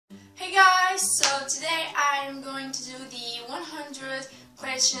so today I'm going to do the 100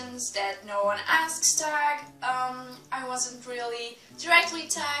 questions that no one asks tag. I wasn't really directly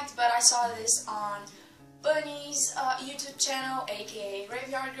tagged, but I saw this on Bunny's YouTube channel, aka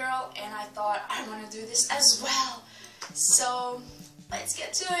Graveyard Girl, and I thought I want to do this as well. So let's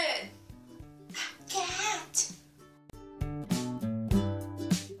get to it. Cat!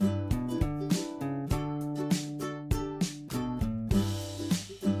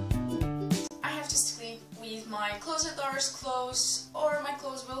 My closet doors closed, or my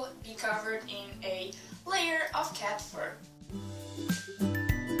clothes will be covered in a layer of cat fur.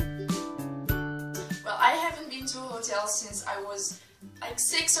 Well, I haven't been to a hotel since I was like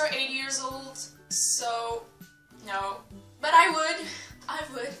 6 or 8 years old, so no, but I would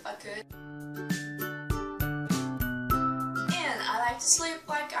if I could. And I like to sleep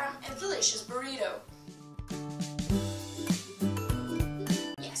like I'm a delicious burrito.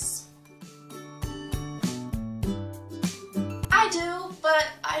 I do, but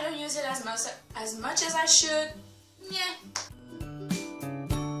I don't use it as much as I should. Yeah.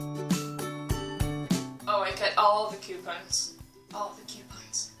 Oh, I cut all the coupons. All the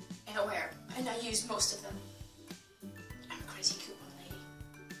coupons. And I use most of them. I'm a crazy coupon lady.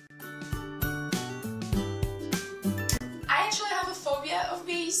 I actually have a phobia of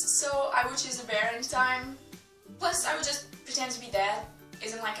bees, so I would choose a bear anytime. Plus, I would just pretend to be dead.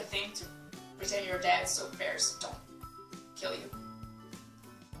 Isn't like a thing to pretend you're dead, so bears don't kill you.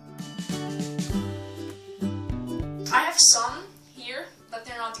 I have some here, but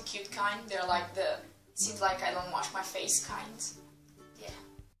they're not the cute kind. They're like the seems like I don't wash my face kind. Yeah.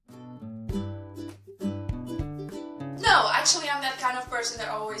 No, actually I'm that kind of person that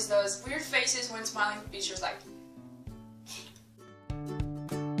always does weird faces when smiling at pictures, like.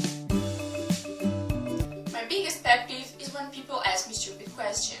 My biggest pet peeve is when people ask me stupid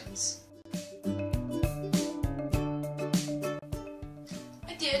questions.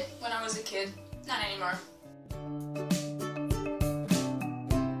 Did when I was a kid, not anymore.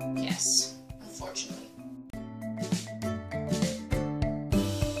 Yes, unfortunately.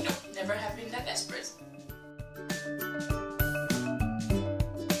 Nope, never have been that desperate.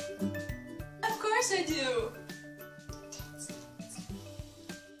 Of course I do!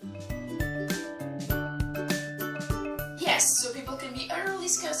 Yes, so people can be utterly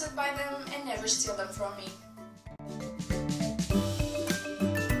disgusted by them and never steal them from me.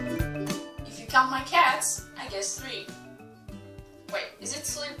 Count my cats, I guess 3. Wait, is it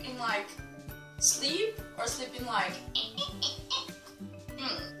sleep in like sleep or sleep in like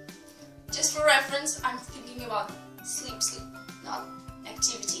Just for reference, I'm thinking about sleep, not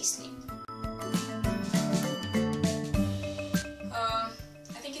activity sleep.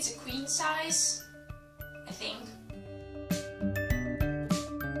 I think it's a queen size, I think.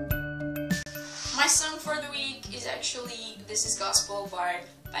 My song for the week is actually This Is Gospel by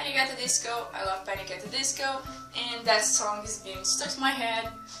Panic at the Disco. I love Panic at the Disco, and that song has been stuck to my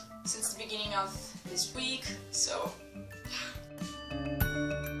head since the beginning of this week, so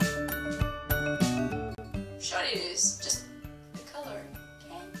short it is, just the color,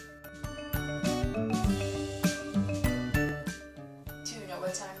 okay? Do you know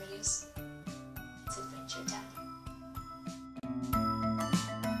what time it is? It's adventure time.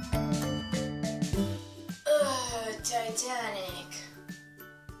 Titanic.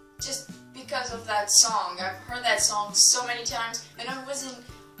 Just because of that song. I've heard that song so many times, and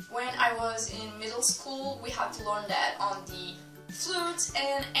when I was in middle school, we had to learn that on the flute,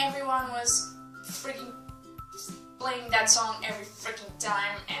 and everyone was freaking playing that song every freaking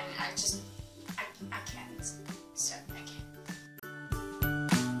time, and I can't. So I can't.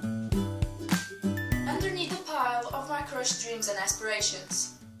 Underneath the pile of my crushed dreams and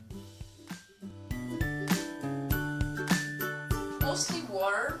aspirations. Mostly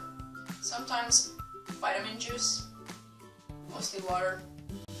water, sometimes vitamin juice, mostly water.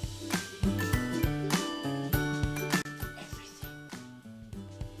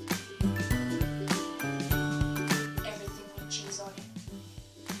 Everything with cheese on it.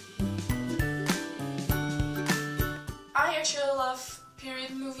 I actually love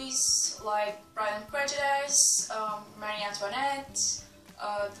period movies like Pride and Prejudice, Marie Antoinette,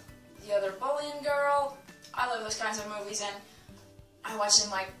 The Other Bolian Girl. I love those kinds of movies, and I watch them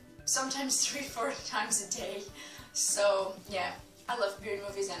like sometimes 3-4 times a day. So yeah, I love period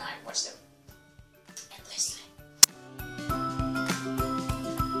movies and I watch them endlessly.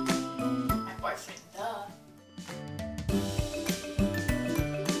 My boyfriend, duh.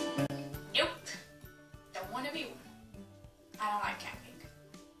 Nope, don't want to be one. I don't like camping.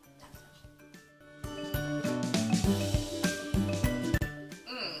 Not for me.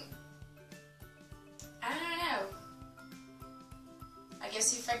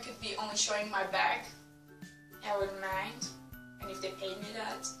 guess if I could be only showing my back, I wouldn't mind. And if they paid me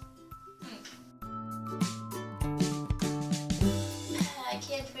that. I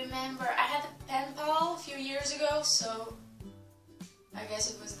can't remember. I had a pen pal a few years ago, so I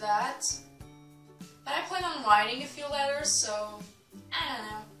guess it was that. But I plan on writing a few letters, so I don't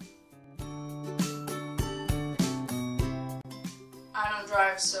know. I don't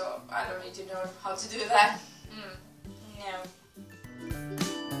drive, so I don't need to know how to do that. No.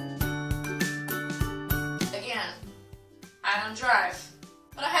 Again, I don't drive.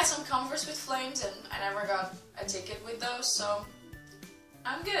 But I had some Converse with flames and I never got a ticket with those, so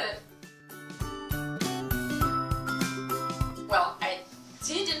I'm good. Well, I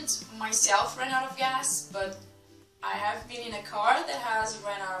didn't myself run out of gas, but I have been in a car that has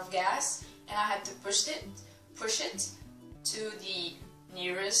run out of gas and I had to push it to the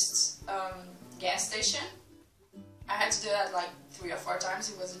nearest gas station. I had to do that like 3 or 4 times,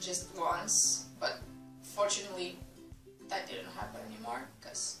 it wasn't just once, but fortunately that didn't happen anymore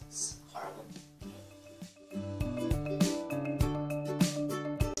because it's horrible.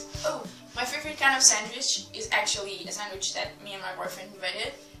 Oh, my favorite kind of sandwich is actually a sandwich that me and my boyfriend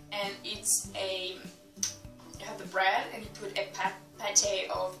invented, and it's a, you have the bread and you put a pate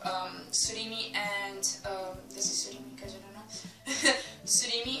of surimi and, this is surimi because I don't know,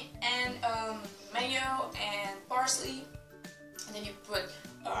 surimi and mayo and parsley, and then you put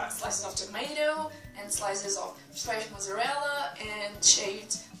slices of tomato and slices of fresh mozzarella and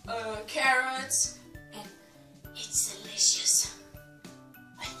shaved carrots, and it's delicious.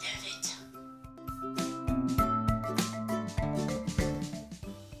 I love it.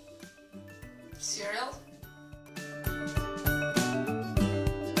 Cereal.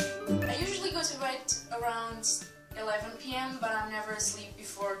 I usually go to bed around 11 p.m. but I'm never asleep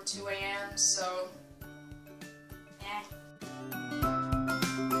before 2 a.m. so yeah.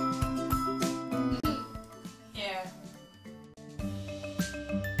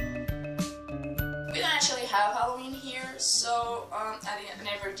 We don't actually have Halloween here, so I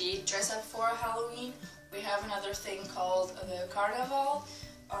never did dress up for Halloween. We have another thing called the Carnival,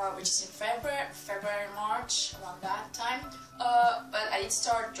 which is in February, March, around that time. But I did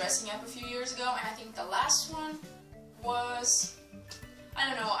start dressing up a few years ago, and I think the last one was, I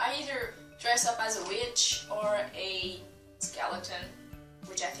don't know, I either dress up as a witch or a skeleton,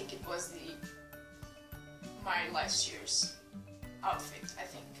 which I think it was my last year's outfit, I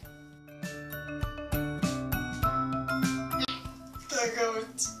think. The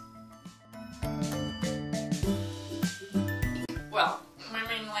goat. Well,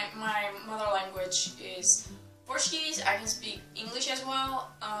 my mother language is Portuguese. I can speak English as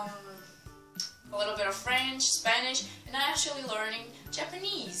well, a little bit of French, Spanish, and I'm actually learning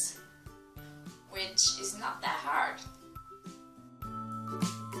Japanese, which is not that hard.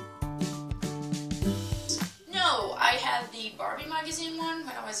 No, I had the Barbie magazine one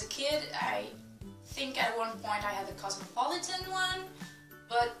when I was a kid. I think at one point I had the Cosmopolitan one,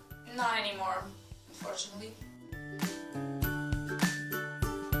 but not anymore, unfortunately.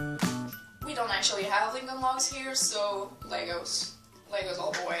 We don't actually have Lincoln Logs here, so Legos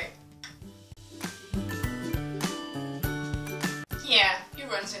all the way. Yeah, it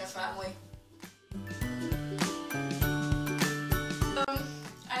runs in a family.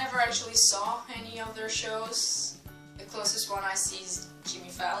 I never actually saw any of their shows. The closest one I see is Jimmy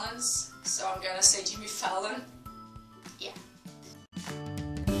Fallon's, so I'm gonna say Jimmy Fallon. Yeah.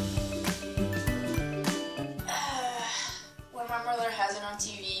 When my mother has it on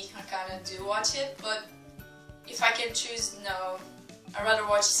TV, I kinda do watch it, but if I can choose, no. I'd rather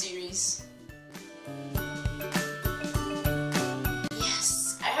watch series.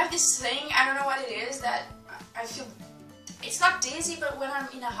 Yes, I have this thing, I don't know what it is, that I feel, it's not dizzy, but when I'm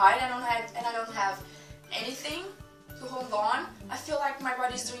in a height and I don't have anything to hold on, I feel like my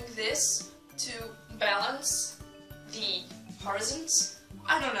body's doing this to balance the horizons.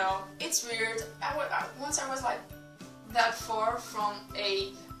 I don't know, it's weird. Once I was like that far from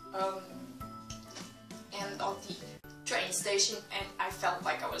a end of the train station and I felt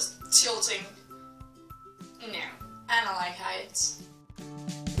like I was tilting. No, I don't like heights.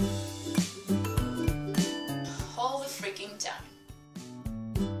 All the freaking time.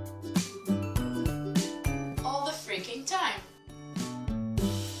 All the freaking time.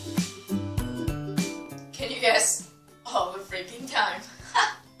 Can you guess? All the freaking time.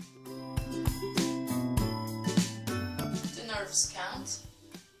 The nerves count.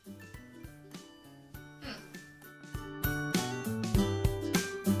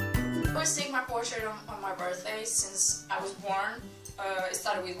 I always take my portrait on my birthday since I was born. It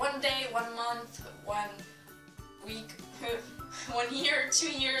started with 1 day, 1 month, 1 week. 1 year,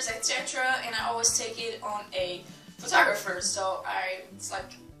 2 years, etc. And I always take it on a photographer. So it's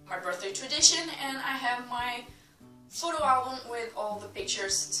like my birthday tradition, and I have my photo album with all the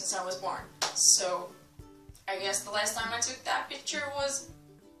pictures since I was born. So I guess the last time I took that picture was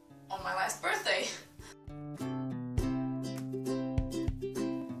on my last birthday.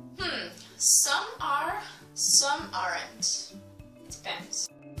 Some are, some aren't. It depends.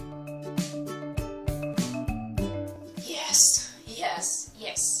 Yes, yes,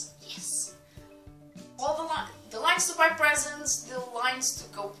 yes, yes. All the lines to buy presents, the lines to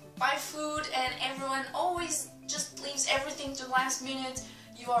go buy food, and everyone always just leaves everything to the last minute.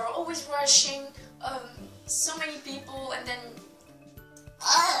 You are always rushing, so many people, and then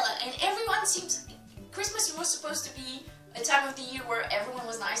and everyone seems... Christmas was supposed to be a time of the year where everyone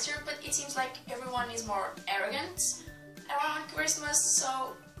was nicer, but it seems like everyone is more arrogant around Christmas,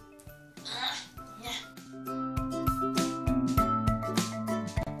 so... I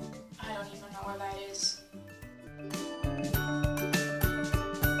don't even know what that is.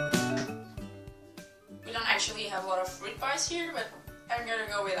 We don't actually have a lot of fruit pies here, but I'm gonna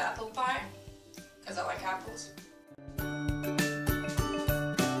go with apple pie, because I like apples.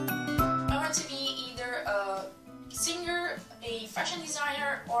 I want to be either a singer, a fashion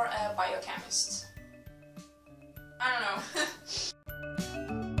designer, or a biochemist. I don't know.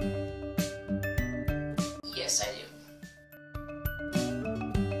 Yes, I do.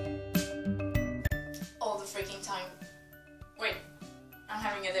 All the freaking time. Wait, I'm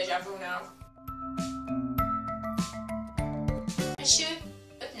having a deja vu now. I should,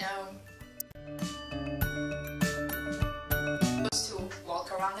 but no. Supposed to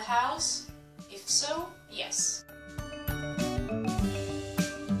walk around the house? If so, yes.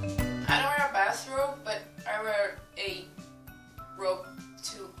 I don't wear a bathrobe, but I wear a robe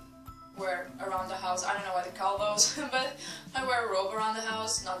to wear around the house. I don't know what to call those, but I wear a robe around the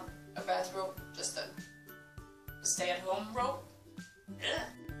house, not a bathrobe, just a stay-at-home robe.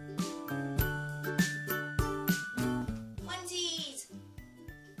 Onesies!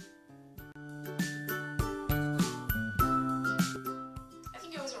 I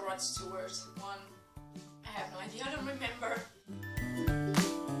think it was a Rod Stewart one. I have no idea, I don't remember.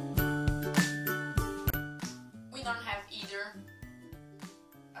 We don't have either.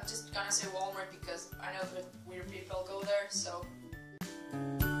 I'm just gonna say Walmart because I know that weird people go there, so...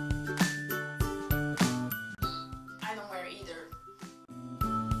 I don't wear either.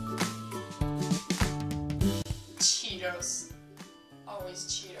 Cheetos. Always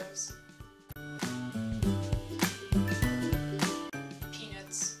Cheetos.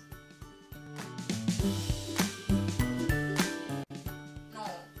 Peanuts. No.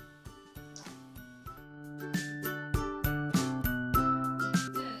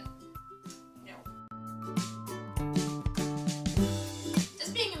 No.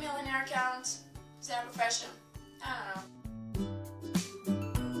 Does being a millionaire count? Is that a profession? I don't know.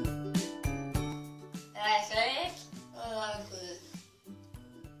 I think.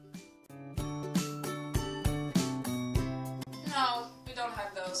 No, we don't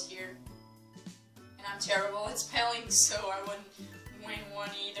have those here. And I'm terrible at spelling, so I wouldn't win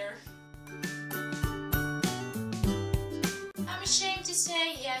one either. I'm ashamed to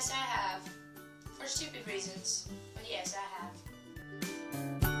say yes, I have. For stupid reasons, but yes, I have.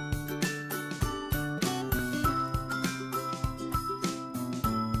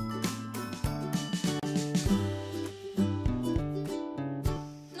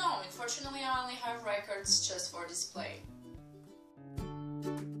 Unfortunately, I only have records just for display.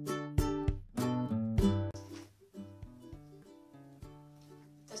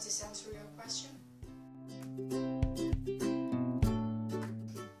 Does this answer your question?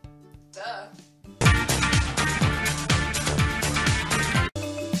 Duh.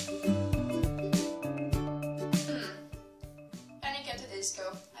 Panic at the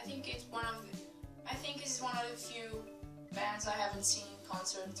Disco. I think it's one of the few bands I haven't seen in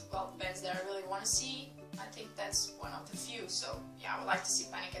concert. Well, bands that I really want to see. I think that's one of the few. So yeah, I would like to see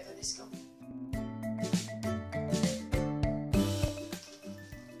Panic at the Disco.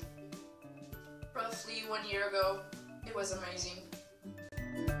 Roughly 1 year ago, it was amazing.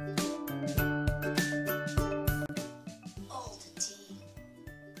 Oh, the tea.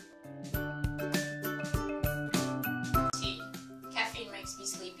 Tea. Caffeine makes me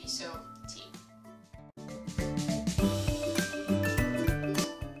sleepy, so tea.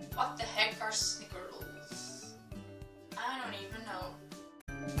 What the heck are snickerdoodles? I don't even know.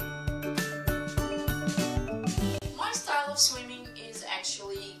 My style of swimming is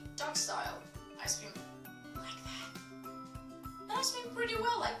actually dog style. I swim like that. And I swim pretty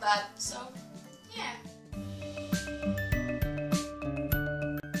well like that, so yeah.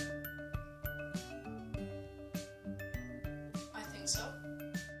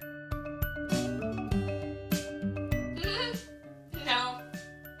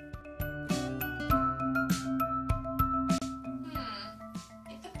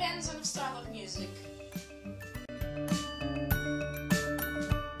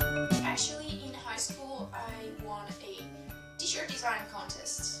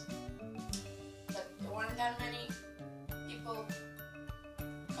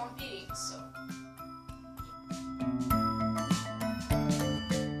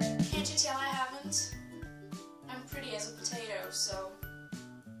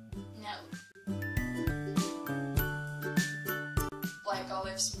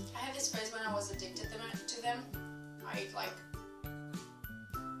 course. I had this phase when I was addicted to them. I ate like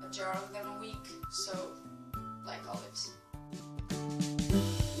a jar of them a week, so like olives.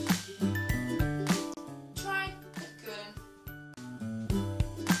 Tried, but couldn't.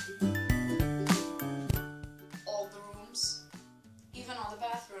 All the rooms, even all the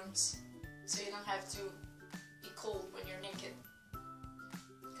bathrooms, so you don't have to be cold when you're naked,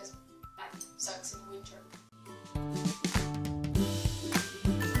 because that sucks in winter.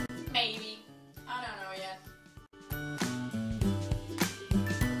 Maybe, I don't know yet.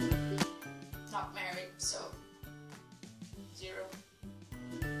 Not married, so 0.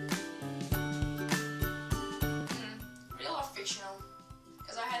 Real or fictional?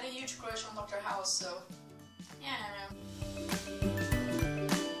 Because I had a huge crush on Dr. House, so yeah, I don't know.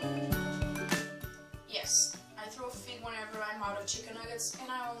 Yes, I throw a fit whenever I'm out of chicken nuggets,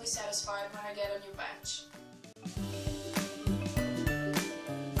 and I'm only satisfied when I get a new batch.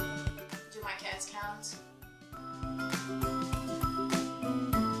 Do my cats count?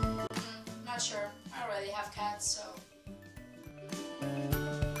 Not sure. I already have cats, so.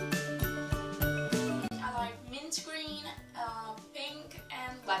 I like mint green, pink,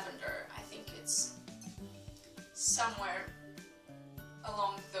 and lavender. I think it's somewhere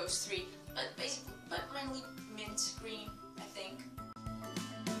along those 3, but mainly mint green, I think.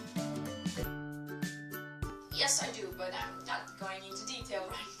 Yes, I do, but I'm not going into detail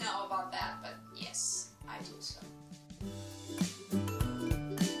right now about that, but yes, I do so.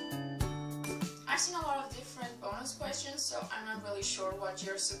 I've seen a lot of different bonus questions, so I'm not really sure what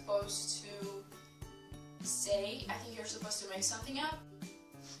you're supposed to say. I think you're supposed to make something up.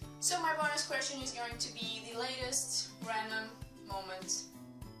 So my bonus question is going to be the latest random moment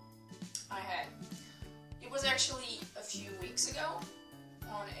I had. It was actually a few weeks ago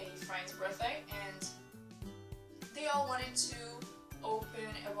on a friend's birthday, and they all wanted to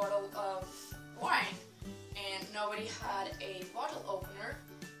open a bottle of wine, and nobody had a bottle opener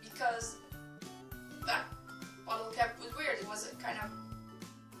because that bottle cap was weird. It was a kind of,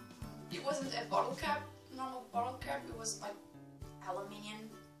 it wasn't a bottle cap, normal bottle cap, it was like aluminium,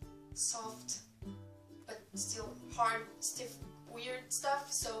 soft, but still hard, stiff, weird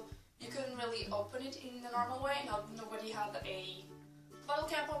stuff, so you couldn't really open it in the normal way. Nobody had a bottle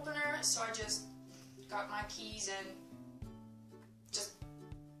cap opener, so I just got my keys and just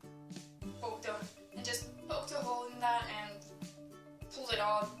poked a hole in that and pulled it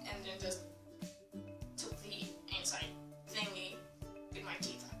out, and then just took the inside thingy with my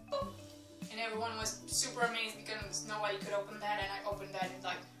teeth. Boop. And everyone was super amazed because nobody could open that, and I opened that in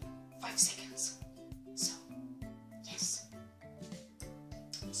like 5 seconds. So, yes.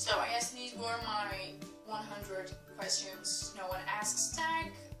 So I guess these were my 100 questions no one asks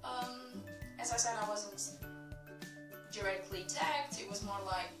tag. As I said, I wasn't directly tagged, it was more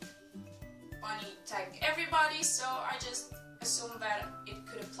like Bunny tagged everybody, so I just assumed that it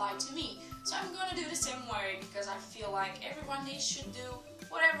could apply to me. So I'm gonna do the same way, because I feel like everybody should do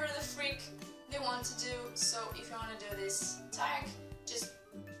whatever the freak they want to do. So if you want to do this tag, just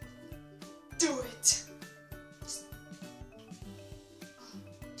do it. Just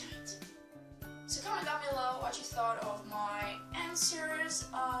do it. So comment down below what you thought of my answers.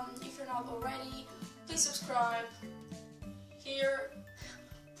 If you're not already, please subscribe here,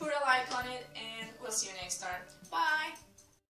 put a like on it, and we'll see you next time. Bye!